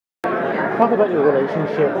Talk about your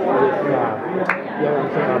relationship with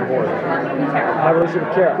on board. My relationship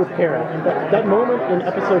with Kara. With Kara. That moment in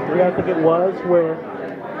episode 3, I think it was, where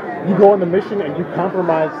you go on the mission and you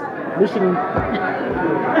compromise mission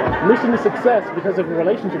to success because of your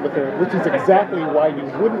relationship with her, which is exactly why you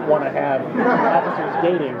wouldn't want to have officers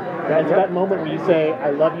dating. That's that moment where you say, "I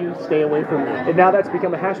love you, stay away from me." And now that's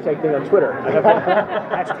become a hashtag thing on Twitter. I have that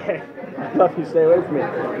hashtag, "I love you, stay away from me."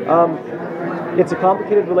 It's a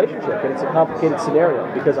complicated relationship, and it's a complicated scenario,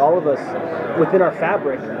 because all of us, within our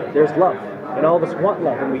fabric, there's love. And all of us want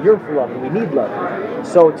love, and we yearn for love, and we need love.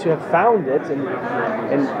 So to have found it,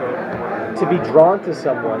 and to be drawn to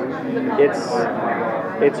someone,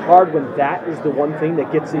 it's hard when that is the one thing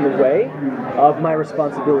that gets in the way of my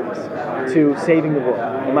responsibilities to saving the world,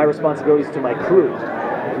 and my responsibilities to my crew.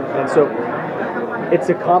 And so it's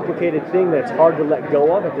a complicated thing that it's hard to let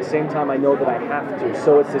go of. At the same time, I know that I have to.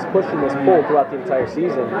 So it's this push and this pull throughout the entire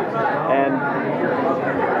season. And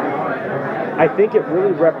I think it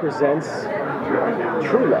really represents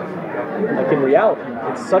true love. Like in reality,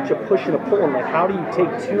 it's such a push and a pull. And like, how do you take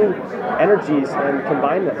two energies and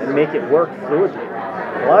combine them and make it work fluidly?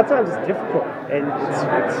 A lot of times it's difficult, and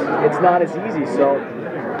it's not as easy. So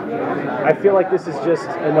I feel like this is just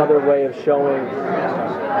another way of showing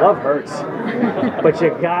love hurts, but you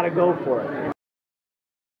gotta go for it.